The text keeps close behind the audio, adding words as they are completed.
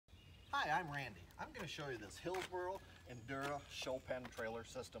Hi, I'm Randy. I'm going to show you this Hillsboro Endura show pen trailer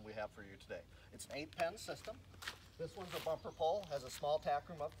system we have for you today. It's an 8-pen system. This one's a bumper pull, has a small tack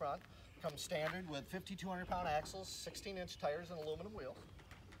room up front. Comes standard with 5,200 pound axles, 16-inch tires, and aluminum wheels.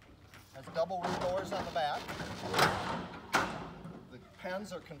 Has double rear doors on the back. The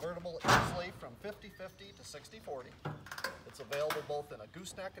pens are convertible easily from 50/50 to 60/40. It's available both in a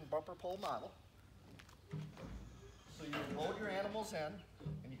gooseneck and bumper pull model. So you load your animals in,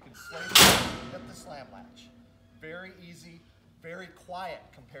 and you can hit the slam latch. Very easy, very quiet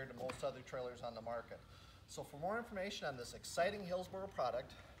compared to most other trailers on the market. So for more information on this exciting Hillsboro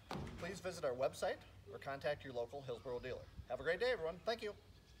product, please visit our website or contact your local Hillsboro dealer. Have a great day, everyone. Thank you.